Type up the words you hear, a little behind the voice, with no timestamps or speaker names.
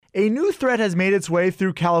A new threat has made its way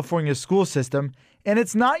through California's school system, and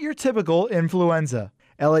it's not your typical influenza.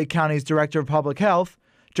 LA County's Director of Public Health,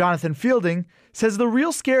 Jonathan Fielding, says the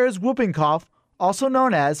real scare is whooping cough, also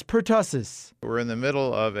known as pertussis. We're in the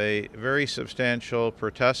middle of a very substantial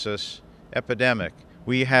pertussis epidemic.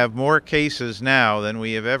 We have more cases now than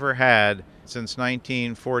we have ever had since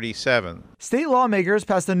 1947. State lawmakers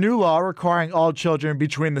passed a new law requiring all children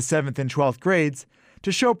between the 7th and 12th grades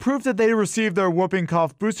to show proof that they received their whooping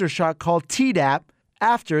cough booster shot called Tdap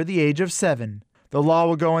after the age of 7. The law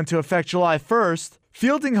will go into effect July 1st.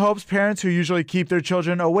 Fielding hopes parents who usually keep their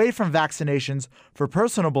children away from vaccinations for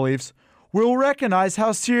personal beliefs will recognize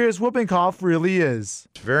how serious whooping cough really is.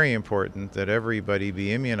 It's very important that everybody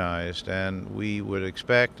be immunized, and we would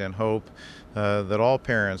expect and hope that all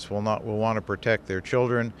parents will want to protect their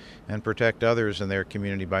children and protect others in their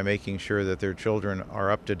community by making sure that their children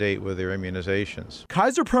are up to date with their immunizations.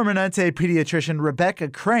 Kaiser Permanente pediatrician Rebecca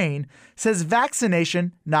Crane says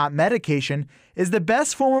vaccination, not medication, is the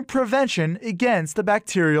best form of prevention against the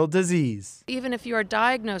bacterial disease. Even if you are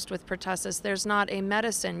diagnosed with pertussis, there's not a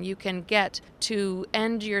medicine you can get to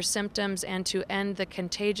end your symptoms and to end the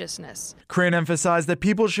contagiousness. Crane emphasized that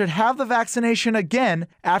people should have the vaccination again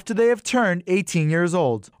after they have turned 18 years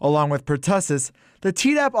old. Along with pertussis, the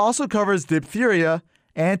Tdap also covers diphtheria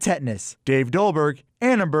and tetanus. Dave Dolberg,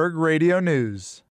 Annenberg Radio News.